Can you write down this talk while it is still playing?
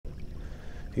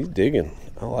He's digging.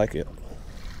 I like it.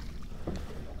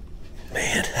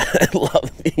 Man, I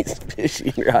love these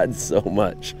fishing rods so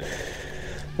much.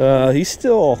 He's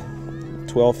still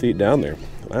 12 feet down there.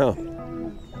 Wow.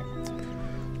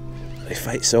 They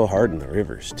fight so hard in the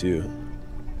rivers too.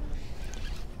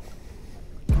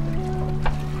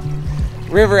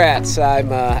 River rats.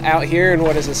 I'm out here in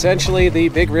what is essentially the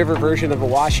big river version of a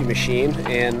washing machine,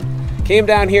 and came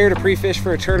down here to pre-fish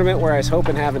for a tournament where I was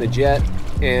hoping having a jet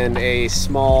and a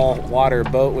small water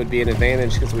boat would be an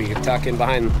advantage because we could tuck in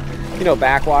behind, you know,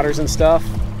 backwaters and stuff.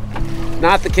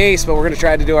 Not the case, but we're gonna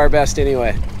try to do our best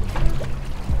anyway.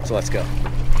 So let's go.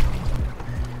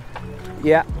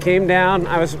 Yeah, came down.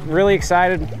 I was really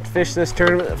excited to fish this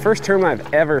tournament. The first tournament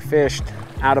I've ever fished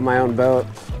out of my own boat.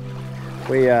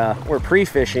 We're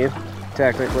pre-fishing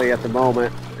technically at the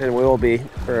moment, and we will be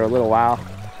for a little while.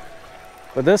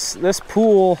 But this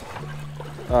pool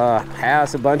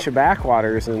has a bunch of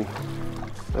backwaters, and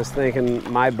I was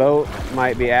thinking my boat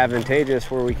might be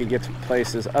advantageous where we could get to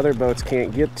places other boats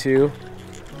can't get to.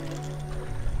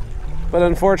 But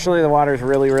unfortunately the water's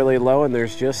really, really low and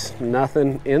there's just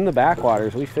nothing in the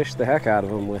backwaters. We fished the heck out of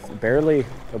them with barely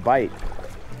a bite.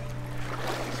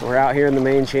 So we're out here in the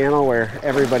main channel where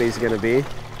everybody's gonna be.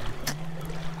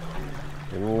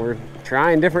 And we're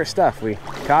trying different stuff. We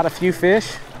caught a few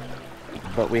fish,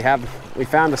 but we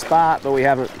found a spot, but we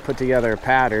haven't put together a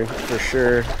pattern for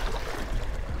sure.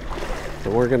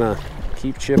 So we're gonna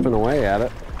keep chipping away at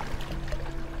it.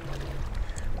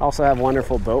 Also have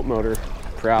wonderful boat motor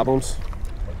problems,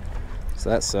 so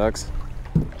that sucks.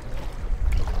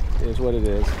 It is what it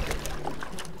is.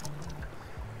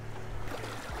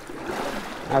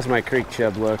 How's my creek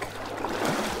chub look?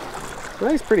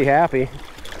 Well, he's pretty happy.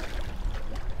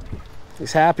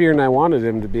 He's happier than I wanted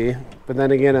him to be, but then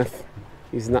again, if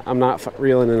I'm not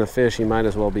reeling in a fish, he might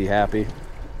as well be happy.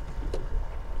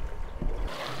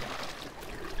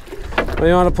 Well,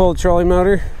 you want to pull the trolling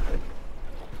motor?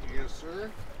 Yes,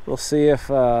 sir. We'll see if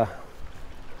it'll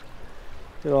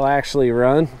actually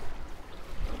run.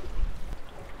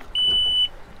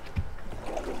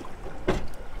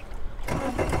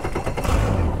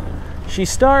 She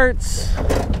starts.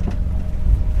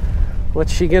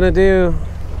 What's she gonna do?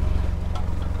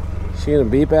 She gonna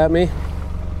beep at me?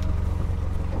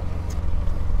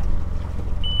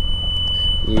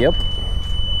 Yep.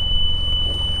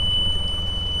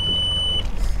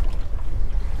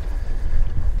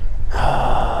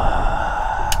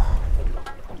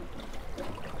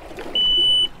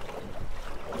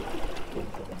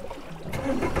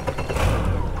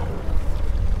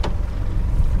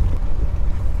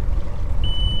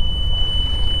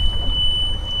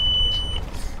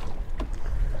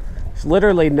 There's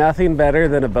literally nothing better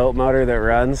than a boat motor that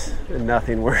runs, and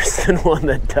nothing worse than one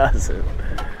that doesn't.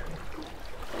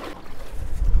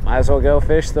 Might as well go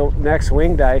fish the next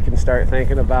wing dike and start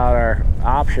thinking about our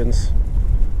options.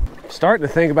 Starting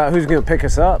to think about who's gonna pick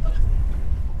us up.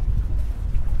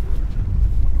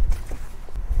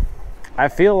 I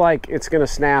feel like it's gonna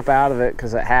snap out of it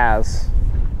because it has.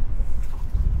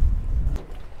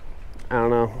 I don't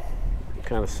know, it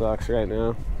kind of sucks right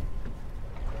now.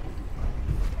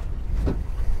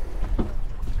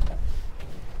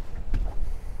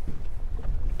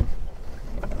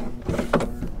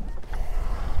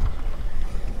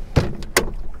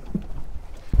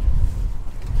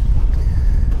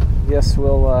 Guess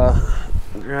we'll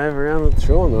drive around with the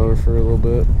trolling motor for a little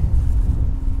bit.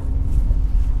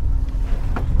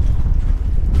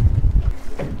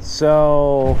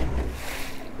 So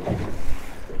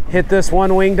hit this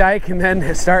one wing dike and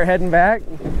then start heading back.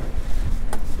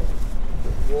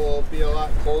 We'll be a lot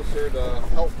closer to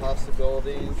help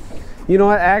possibilities. You know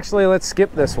what, actually let's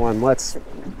skip this one. Let's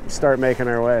start making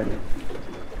our way.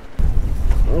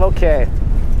 Okay.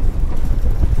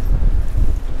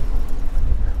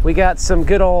 We got some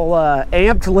good old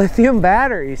amped lithium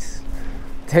batteries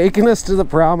taking us to the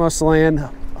promised land,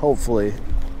 hopefully.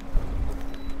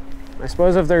 I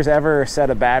suppose if there's ever a set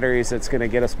of batteries that's gonna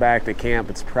get us back to camp,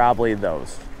 it's probably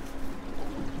those.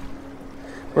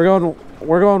 We're going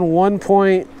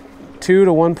 1.2 to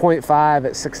 1.5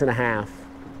 at 6.5.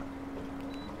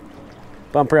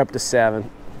 Bumper up to 7.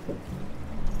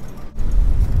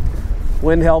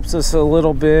 Wind helps us a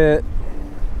little bit.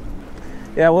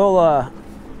 Yeah, we'll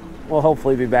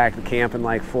hopefully be back to camp in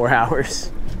like 4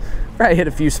 hours. Probably hit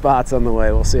a few spots on the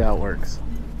way. We'll see how it works.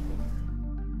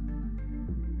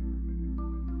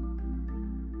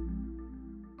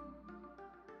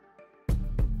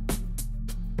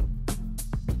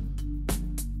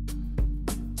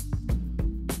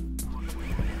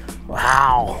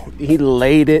 Wow, he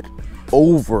laid it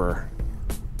over.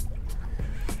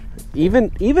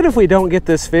 even if we don't get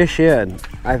this fish in,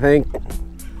 I think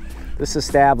this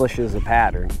establishes a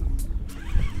pattern.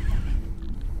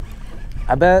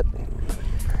 I bet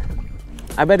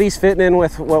he's fitting in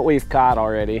with what we've caught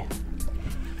already.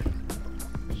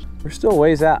 We're still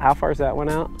ways out. How far is that one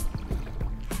out?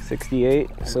 68.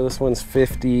 So this one's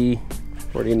 50,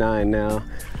 49 now.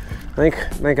 I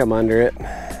think I'm under it.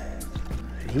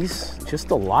 He's just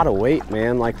a lot of weight,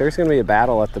 man. Like, there's gonna be a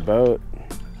battle at the boat.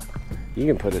 You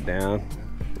can put it down.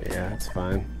 Yeah, it's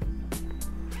fine.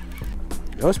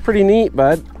 That was pretty neat,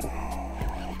 bud.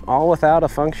 All without a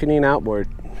functioning outboard.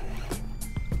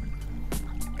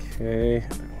 Okay.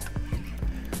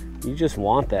 You just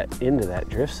want that into that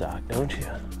drift sock, don't you?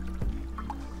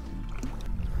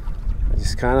 I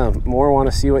just kind of more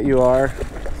want to see what you are.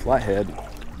 Flathead.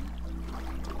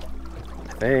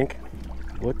 I think.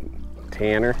 Look,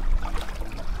 Tanner.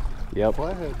 Yep.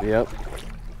 Flathead. Yep.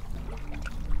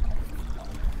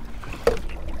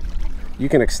 You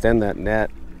can extend that net.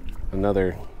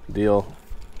 Another deal.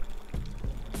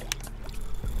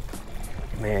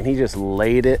 Man, he just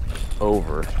laid it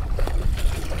over.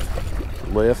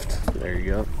 Lift. There you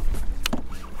go.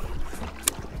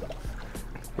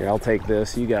 Here, I'll take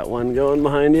this. You got one going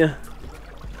behind you.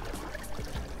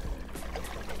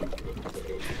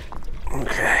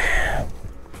 Okay.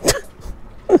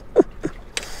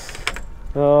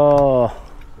 Oh,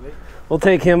 we'll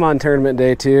take him on tournament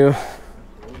day too.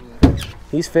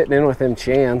 He's fitting in with them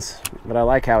chans, but I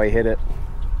like how he hit it.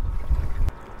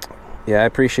 Yeah, I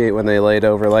appreciate when they laid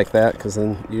over like that, because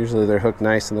then usually they're hooked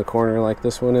nice in the corner like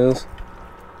this one is.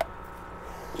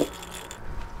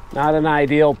 Not an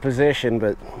ideal position,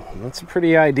 but that's a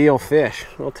pretty ideal fish.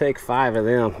 We'll take 5 of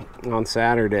them on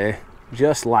Saturday,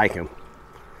 just like him.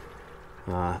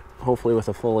 Hopefully with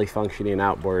a fully functioning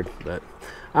outboard, but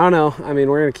I don't know. I mean,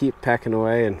 we're gonna keep pecking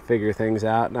away and figure things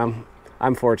out. And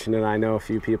I'm fortunate I know a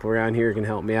few people around here can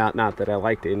help me out. Not that I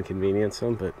like to inconvenience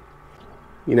them, but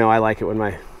you know, I like it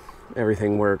when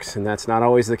everything works, and that's not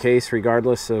always the case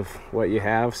regardless of what you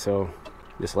have. So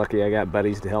just lucky I got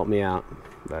buddies to help me out.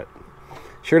 But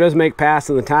sure does make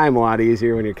passing the time a lot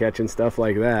easier when you're catching stuff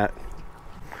like that.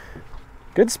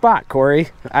 Good spot, Corey.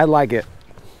 I like it.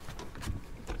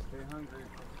 Stay hungry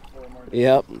for 4 more days.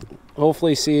 Yep.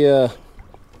 Hopefully see you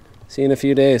in a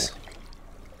few days.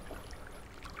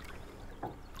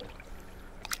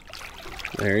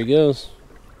 There he goes.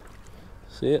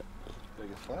 See it?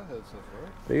 Biggest flathead so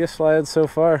far. Biggest flathead so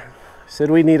far.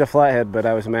 Said we need a flathead, but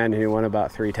I was imagining one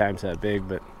about 3 times that big,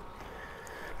 but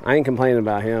I ain't complaining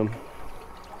about him.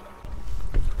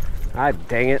 Ah,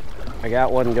 dang it. I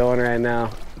got one going right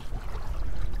now.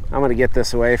 I'm gonna get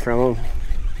this away from him.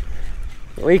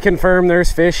 We confirm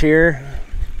there's fish here.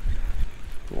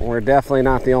 We're definitely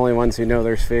not the only ones who know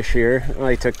there's fish here. Well,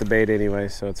 he took the bait anyway,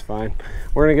 so it's fine.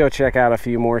 We're gonna go check out a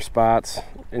few more spots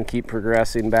and keep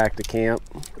progressing back to camp.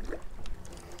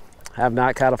 Have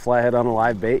not caught a flathead on a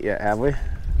live bait yet, have we?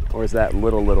 Or is that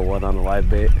little one on a live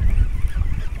bait?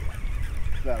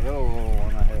 That little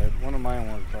one I had. One of mine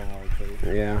was on live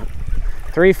bait. Yeah.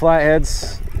 3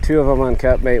 flatheads, 2 of them on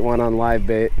cut bait, 1 on live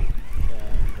bait. And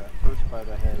that first bite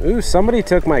I had. Ooh, somebody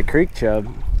took my creek chub.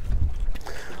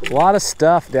 A lot of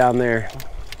stuff down there.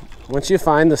 Once you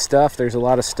find the stuff, there's a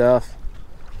lot of stuff.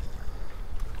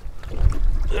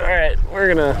 All right,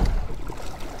 we're gonna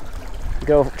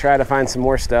go try to find some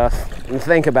more stuff and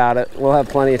think about it. We'll have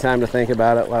plenty of time to think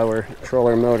about it while we're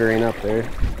troller motoring up there.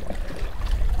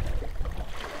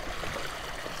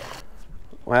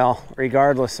 Well,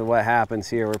 regardless of what happens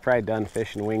here, we're probably done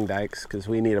fishing wing dikes because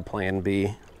we need a plan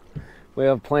B. We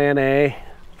have plan A.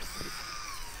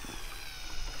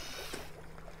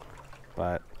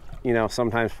 But, you know,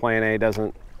 sometimes plan A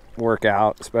doesn't work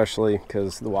out, especially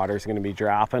because the water's going to be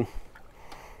dropping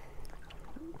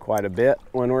quite a bit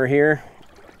when we're here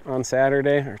on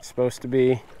Saturday, or it's supposed to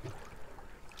be.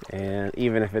 And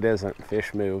even if it isn't,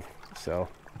 fish move. So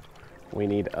we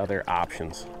need other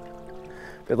options.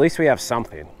 But at least we have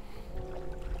something.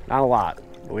 Not a lot,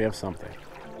 but we have something.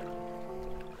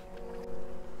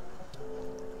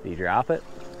 Did you drop it?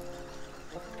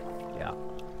 Yeah.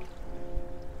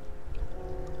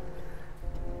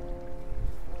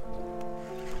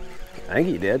 I think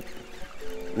he did.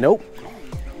 Nope.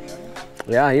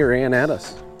 Yeah, he ran at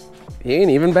us. He ain't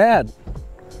even bad.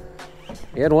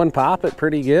 He had one pop it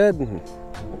pretty good.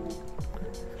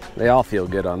 They all feel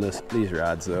good on these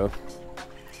rods though.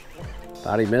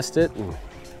 Thought he missed it, and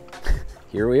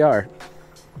here we are.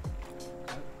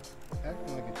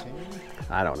 Acting like a chain?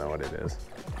 I don't know what it is.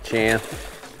 Chan.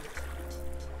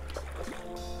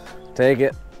 Take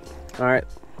it. All right,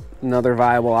 another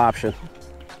viable option.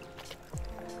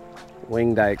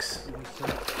 Wing dikes.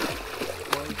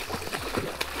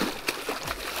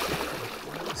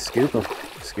 Scoop them.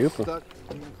 Scoop them.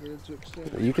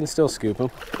 You can still scoop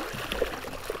them.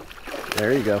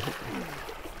 There you go.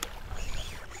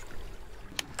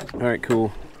 All right,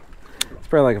 cool. It's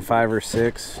probably like a 5 or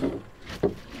 6.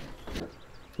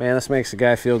 Man, this makes the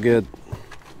guy feel good.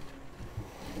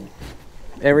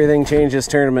 Everything changes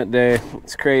tournament day.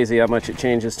 It's crazy how much it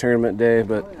changes tournament day,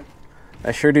 but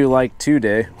I sure do like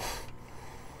 2-day.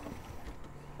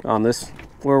 On this,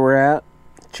 where we're at,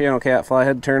 Channel Cat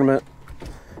Flathead Tournament.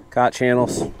 Caught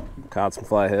channels, caught some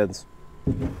flatheads.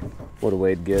 Would have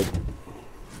weighed good.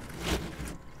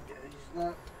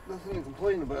 Yeah, nothing to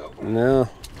complain about. No.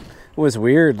 It was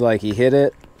weird, like he hit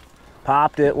it,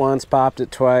 popped it once, popped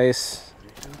it twice.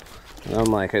 And I'm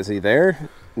like, is he there?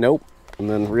 Nope. And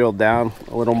then reeled down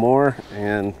a little more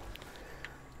and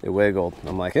it wiggled.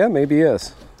 I'm like, yeah, maybe he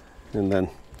is. And then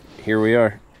here we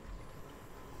are.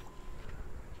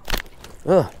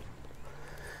 Ugh.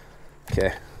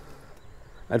 Okay.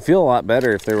 I'd feel a lot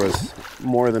better if there was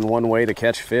more than one way to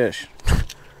catch fish.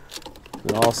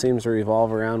 It all seems to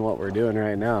revolve around what we're doing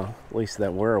right now, at least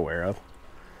that we're aware of.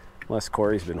 Unless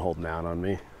Corey's been holding out on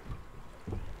me.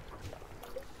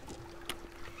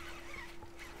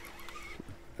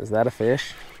 Is that a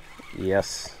fish?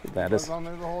 Yes, that is. On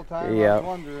there the whole time.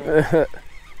 Yeah.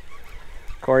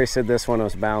 Corey said this one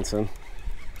was bouncing.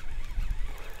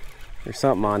 There's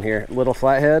something on here. Little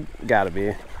flathead? Gotta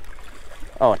be.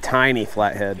 Oh, a tiny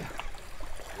flathead.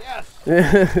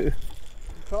 Yes!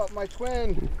 Caught my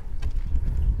twin.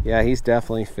 Yeah, he's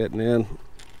definitely fitting in.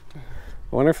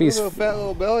 I wonder if he's... A fat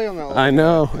little belly on that one. I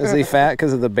know. Is he fat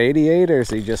because of the bait he ate, or is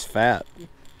he just fat?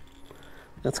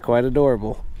 That's quite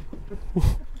adorable.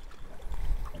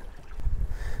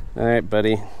 All right,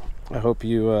 buddy. I hope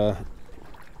you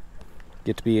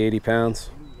get to be 80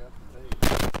 pounds.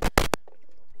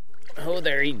 Oh,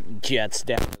 there he jets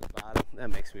down to the bottom. That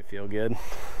makes me feel good.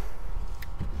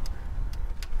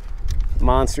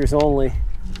 Monsters only.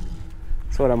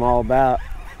 That's what I'm all about.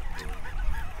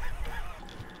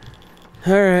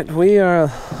 All right, we are,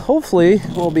 hopefully,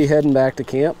 we'll be heading back to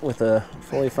camp with a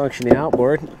fully functioning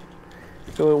outboard.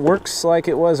 So it works like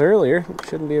it was earlier. It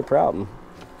shouldn't be a problem.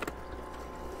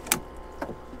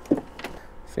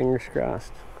 Fingers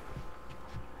crossed.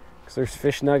 Because there's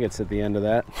fish nuggets at the end of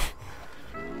that.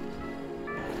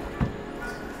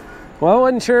 Well, I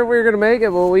wasn't sure if we were going to make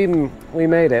it, but we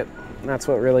made it. That's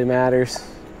what really matters.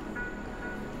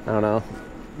 I don't know.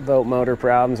 Boat motor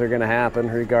problems are going to happen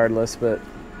regardless, but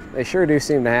they sure do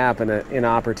seem to happen at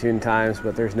inopportune times,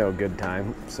 but there's no good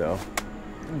time. So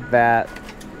that,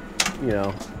 you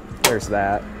know, there's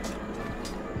that.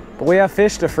 But we have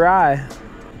fish to fry.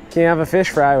 Can't have a fish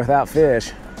fry without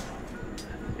fish.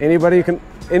 Anybody can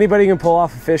pull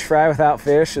off a fish fry without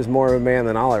fish is more of a man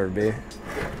than I'll ever be.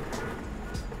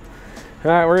 All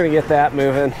right, we're gonna get that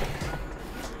moving.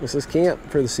 This is camp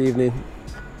for this evening.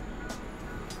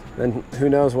 Then who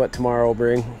knows what tomorrow will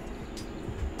bring.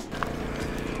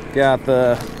 Got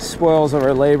the spoils of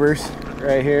our labors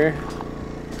right here.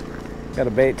 Got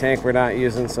a bait tank we're not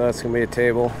using, so that's gonna be a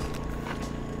table.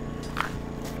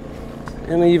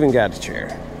 And we even got a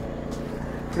chair.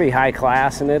 Pretty high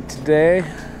class in it today.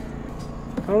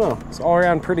 I don't know, it's all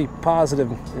around pretty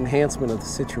positive enhancement of the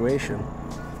situation.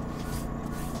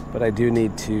 But I do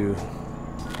need to,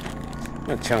 I'm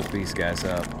gonna chunk these guys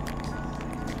up.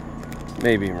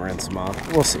 Maybe even rinse them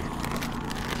off, we'll see.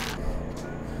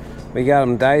 We got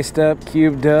them diced up,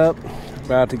 cubed up,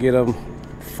 about to get them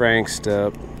franked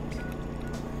up.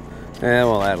 And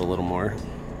we'll add a little more.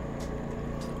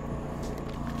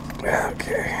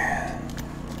 Okay.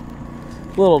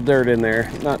 A little dirt in there,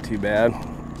 not too bad.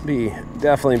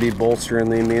 Definitely be bolstering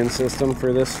the immune system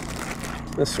for this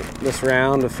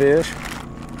round of fish.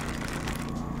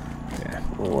 Yeah,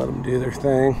 we'll let them do their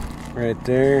thing right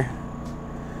there.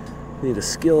 Need a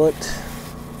skillet.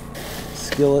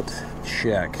 Skillet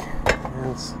check.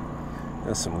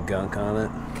 That's some gunk on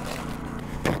it.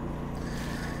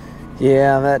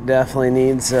 Yeah, that definitely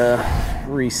needs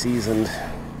re-seasoned.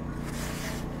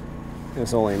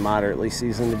 It's only moderately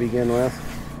seasoned to begin with.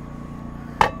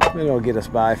 It'll get us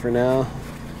by for now.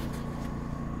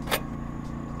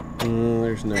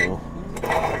 There's no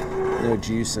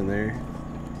juice in there.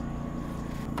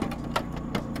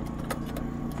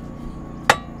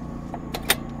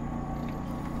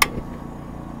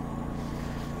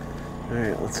 All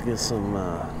right, let's get some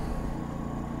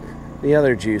the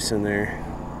other juice in there.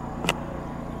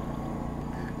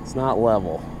 It's not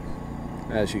level,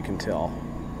 as you can tell.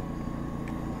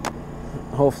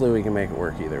 Hopefully we can make it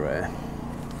work either way.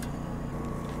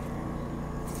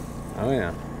 Oh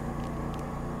yeah.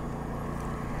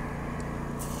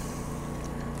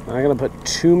 I'm not gonna put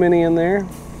too many in there.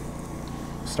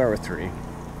 start with 3.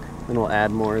 Then we'll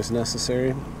add more as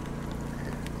necessary.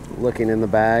 Looking in the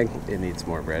bag, it needs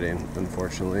more breading,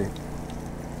 unfortunately.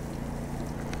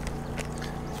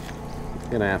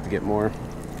 Gonna have to get more.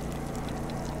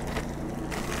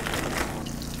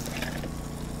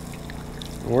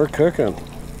 We're cooking.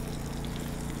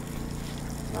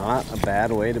 Not a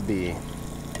bad way to be.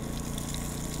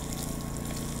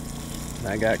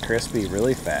 That got crispy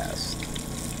really fast.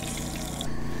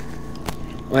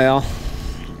 Well,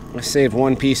 I saved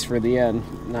one piece for the end,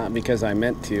 not because I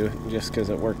meant to, just because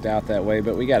it worked out that way,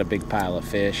 but we got a big pile of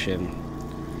fish and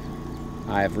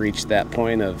I've reached that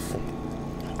point of,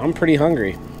 I'm pretty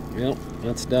hungry. Yep,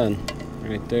 that's done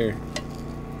right there.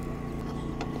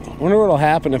 I wonder what'll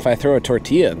happen if I throw a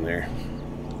tortilla in there.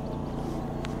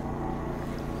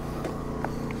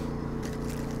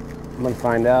 I'm gonna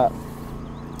find out.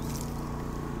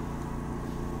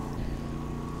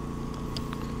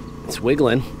 It's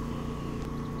wiggling.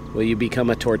 Will you become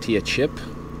a tortilla chip?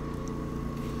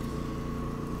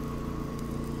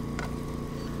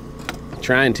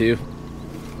 Trying to.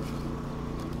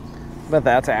 But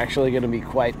that's actually going to be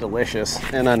quite delicious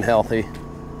and unhealthy.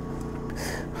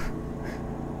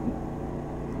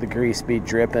 The grease be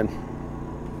dripping.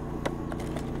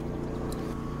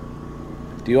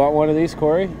 Do you want one of these,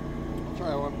 Corey?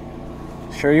 Try one.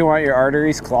 Sure you want your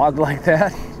arteries clogged like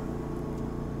that?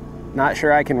 Not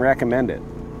sure I can recommend it.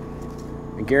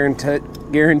 I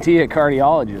guarantee a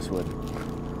cardiologist would.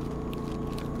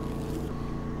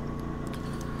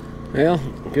 Well,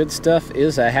 good stuff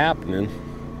is a-happening.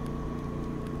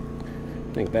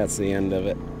 I think that's the end of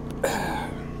it.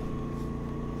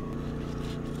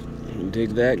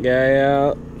 Dig that guy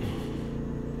out.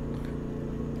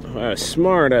 If I was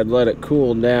smart, I'd let it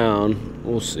cool down.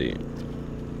 We'll see.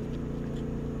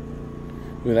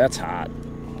 Ooh, that's hot.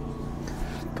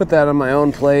 Put that on my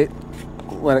own plate.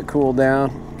 Let it cool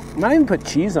down. I might even put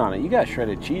cheese on it. You got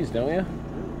shredded cheese, don't you?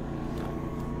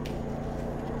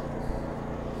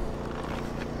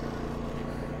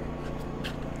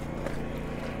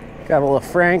 Got a little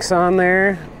Frank's on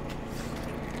there.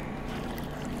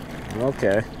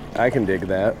 Okay, I can dig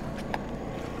that.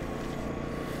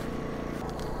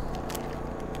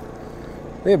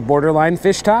 They have borderline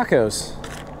fish tacos.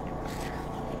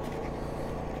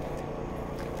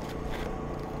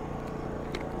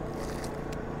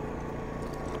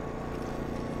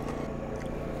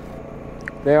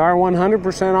 They are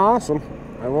 100% awesome.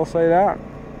 I will say that.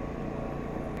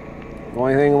 The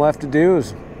only thing left to do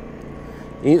is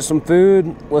eat some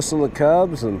food, listen to the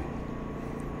Cubs, and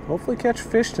hopefully catch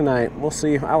fish tonight. We'll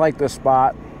see. I like this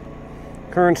spot.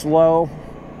 Current's low,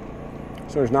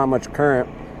 so there's not much current.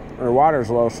 Or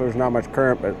water's low, so there's not much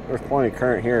current, but there's plenty of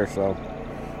current here, so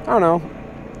I don't know.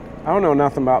 I don't know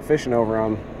nothing about fishing over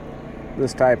on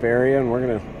this type area, and we're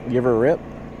gonna give her a rip.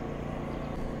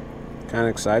 Kind of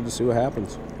excited to see what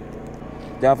happens.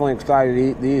 Definitely excited to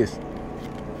eat these.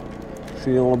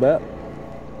 See you in a little bit.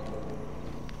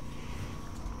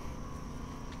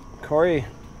 Corey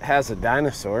has a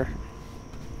dinosaur.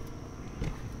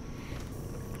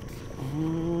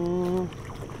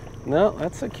 No,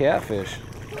 that's a catfish.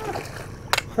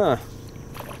 Huh.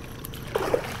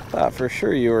 Thought for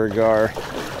sure you were a gar.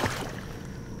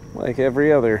 Like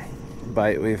every other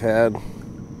bite we've had.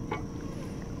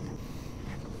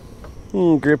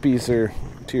 Grippies are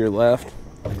to your left,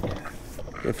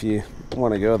 if you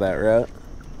want to go that route.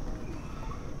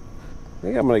 I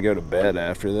think I'm going to go to bed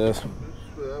after this.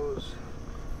 I was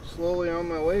slowly on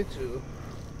my way to.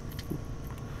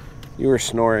 You were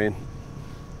snoring.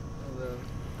 And then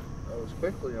I was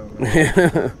quickly on my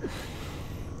way.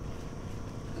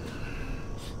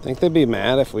 Think they'd be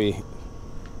mad if we,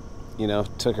 you know,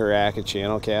 took a rack of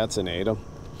channel cats and ate them?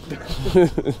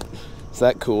 Is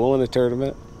that cool in a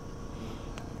tournament?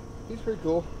 He's pretty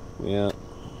cool. Yeah.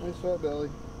 Nice fat belly.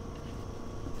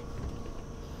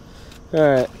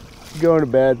 Alright, going to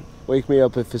bed. Wake me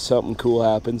up if something cool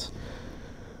happens.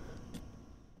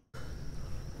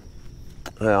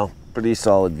 Well, pretty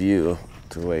solid view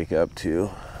to wake up to.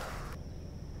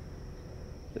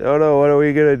 I don't know, what are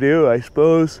we gonna do? I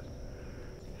suppose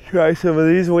try some of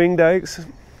these wing dikes.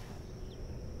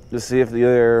 Just see if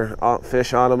there are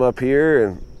fish on them up here,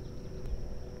 and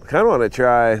I kind of want to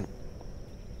try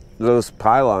those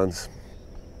pylons.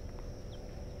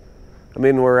 I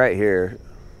mean, we're right here.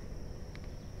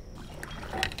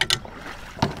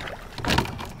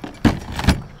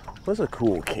 What's a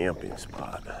cool camping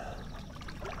spot?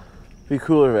 Be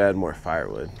cooler if I had more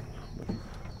firewood.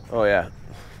 Oh yeah,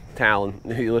 talon.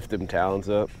 You lift them talons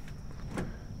up.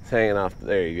 It's hanging off.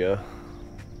 There you go.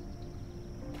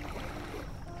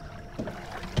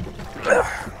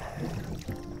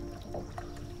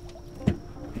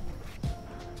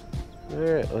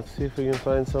 right, let's see if we can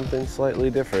find something slightly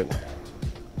different.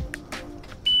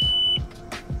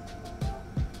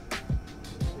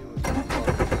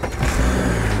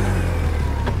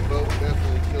 Boat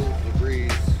definitely kills the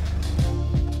breeze.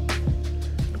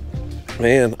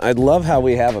 Man, I love how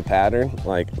we have a pattern,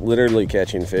 like literally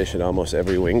catching fish at almost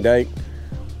every wing dike.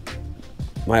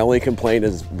 My only complaint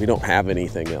is we don't have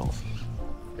anything else.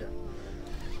 Yeah.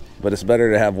 But it's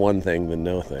better to have one thing than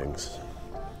no things.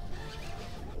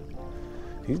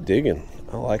 He's digging.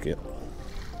 I like it.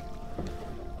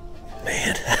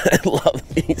 Man, I love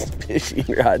these fishing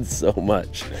rods so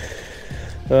much.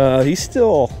 He's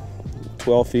still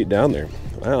 12 feet down there.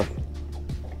 Wow.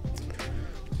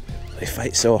 They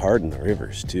fight so hard in the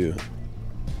rivers too.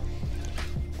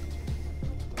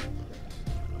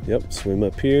 Yep, swim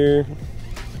up here.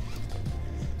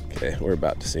 Okay, we're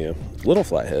about to see him. Little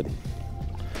flathead.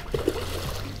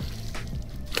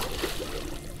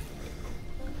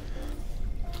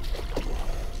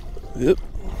 Yep,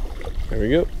 there we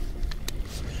go.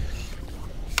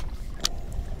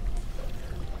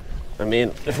 I mean,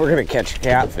 if we're gonna catch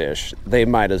catfish, they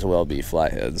might as well be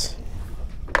flatheads.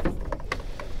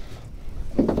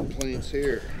 Planes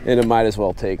here. And it might as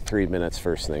well take 3 minutes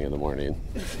first thing in the morning.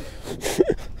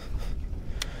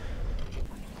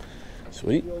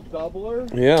 Sweet. The old gobbler.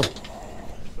 Yeah. Start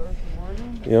the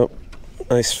morning. Yep.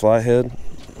 Nice flathead.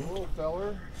 Little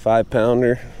feller. 5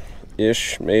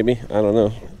 pounder-ish, maybe. I don't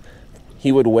know.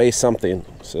 He would weigh something,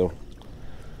 so.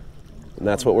 And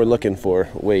that's what we're looking for,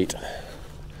 weight.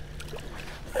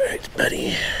 All right,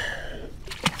 buddy.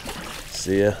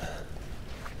 See ya.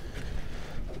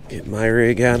 Get my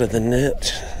rig out of the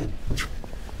net.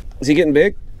 Is he getting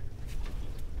big?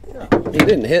 Yeah. He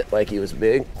didn't hit like he was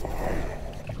big.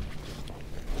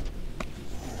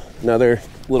 Another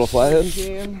little flathead.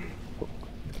 Can.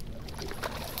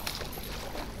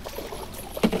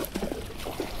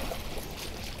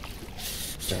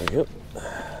 There we go.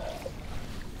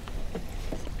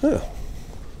 Oh.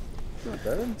 Not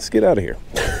bad. Let's get out of here.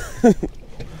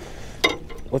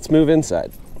 Let's move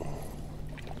inside.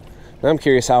 Now I'm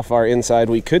curious how far inside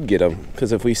we could get them,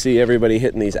 because if we see everybody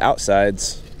hitting these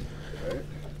outsides, Right.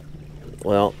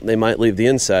 well, they might leave the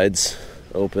insides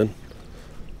open.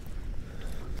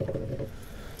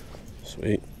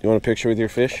 Sweet. You want a picture with your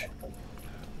fish?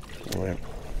 All right.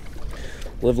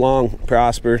 Live long,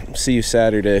 prosper. See you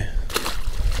Saturday.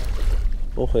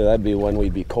 Hopefully that'd be one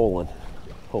we'd be calling.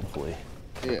 Hopefully.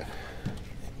 Yeah.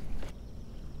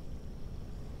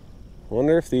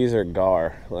 Wonder if these are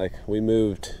gar. Like we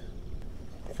moved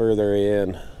further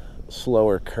in,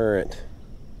 slower current,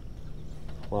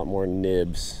 a lot more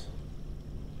nibs.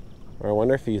 Or I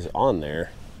wonder if he's on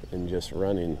there and just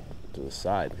running to the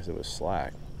side because it was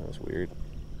slack. That was weird.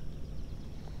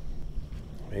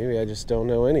 Maybe I just don't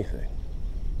know anything.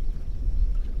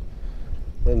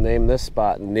 I'm gonna name this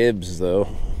spot Nibs though.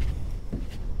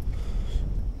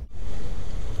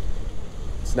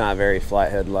 It's not very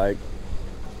flathead-like.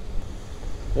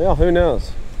 Well, who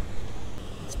knows?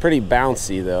 It's pretty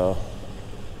bouncy though.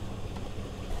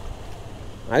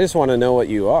 I just want to know what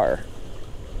you are.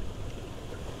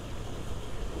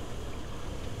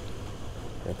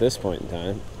 At this point in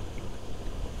time.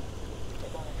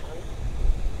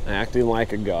 Acting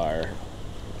like a gar.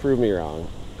 Prove me wrong.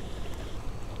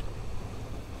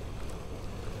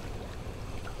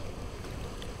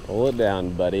 Pull it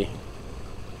down, buddy.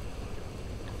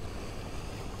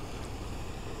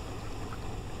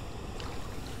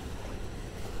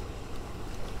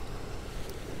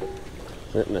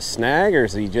 Is it in a snag or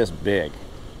is he just big?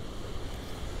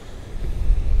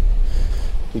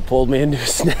 He pulled me into a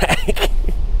snag.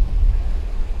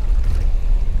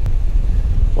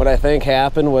 What I think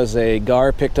happened was a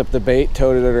gar picked up the bait,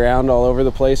 toted it around all over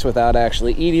the place without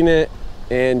actually eating it,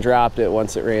 and dropped it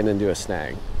once it ran into a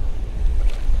snag.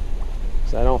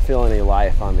 So I don't feel any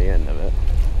life on the end of it.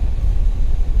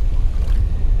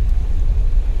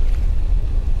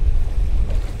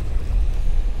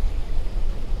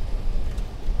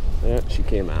 Yeah, she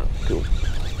came out. Cool.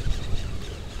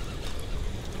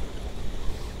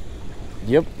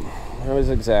 Yep, that was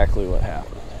exactly what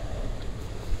happened.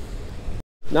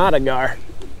 Not a gar.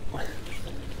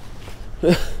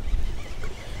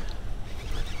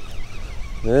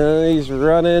 He's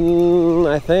running,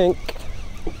 I think.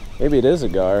 Maybe it is a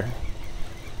gar.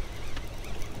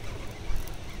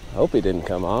 I hope he didn't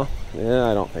come off. Yeah,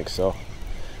 I don't think so.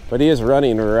 But he is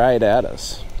running right at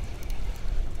us.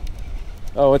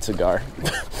 Oh, it's a gar.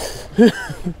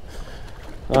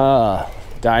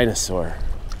 Dinosaur.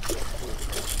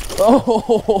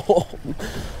 Oh,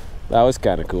 that was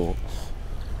kind of cool.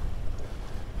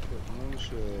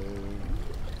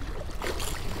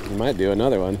 might do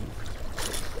another one.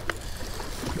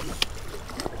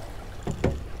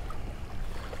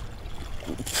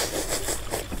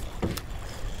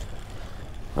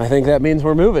 I think that means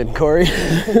we're moving, Corey.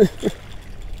 The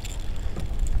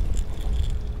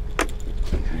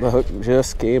hook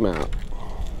just came out.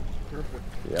 Perfect.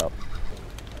 Yep.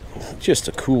 Just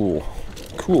a cool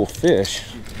fish.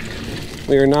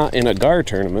 We are not in a gar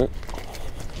tournament,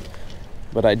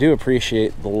 but I do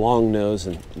appreciate the long nose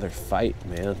and their fight,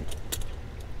 man.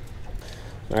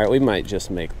 All right, we might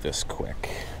just make this quick,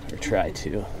 or try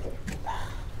to.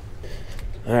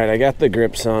 All right, I got the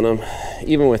grips on them.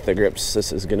 Even with the grips,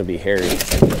 this is gonna be hairy.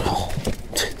 Oh.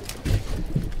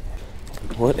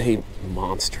 What a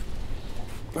monster.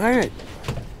 All right,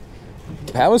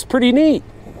 that was pretty neat.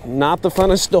 Not the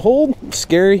funnest to hold,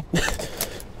 scary,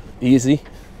 easy.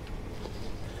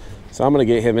 So I'm gonna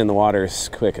get him in the water as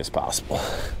quick as possible.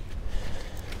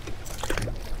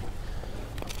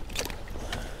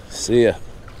 See ya.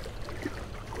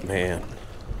 Man.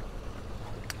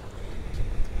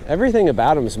 Everything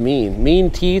about him is mean. Mean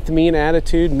teeth, mean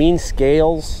attitude, mean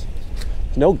scales.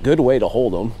 No good way to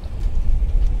hold them.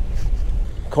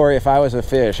 Corey, if I was a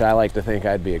fish, I like to think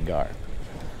I'd be a gar.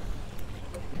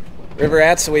 River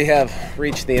rats, we have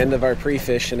reached the end of our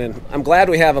pre-fishing, and I'm glad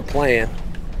we have a plan.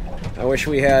 I wish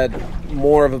we had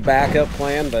more of a backup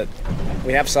plan, but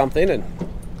we have something, and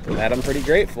for that I'm pretty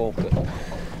grateful. But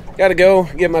gotta go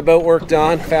get my boat worked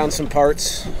on, found some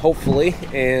parts, hopefully,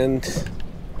 and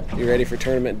be ready for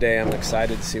tournament day. I'm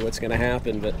excited to see what's gonna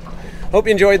happen, but hope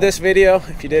you enjoyed this video.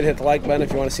 If you did, hit the like button.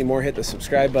 If you want to see more, hit the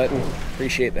subscribe button.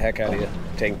 Appreciate the heck out of you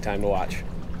taking time to watch.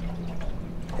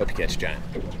 Hope you catch a giant.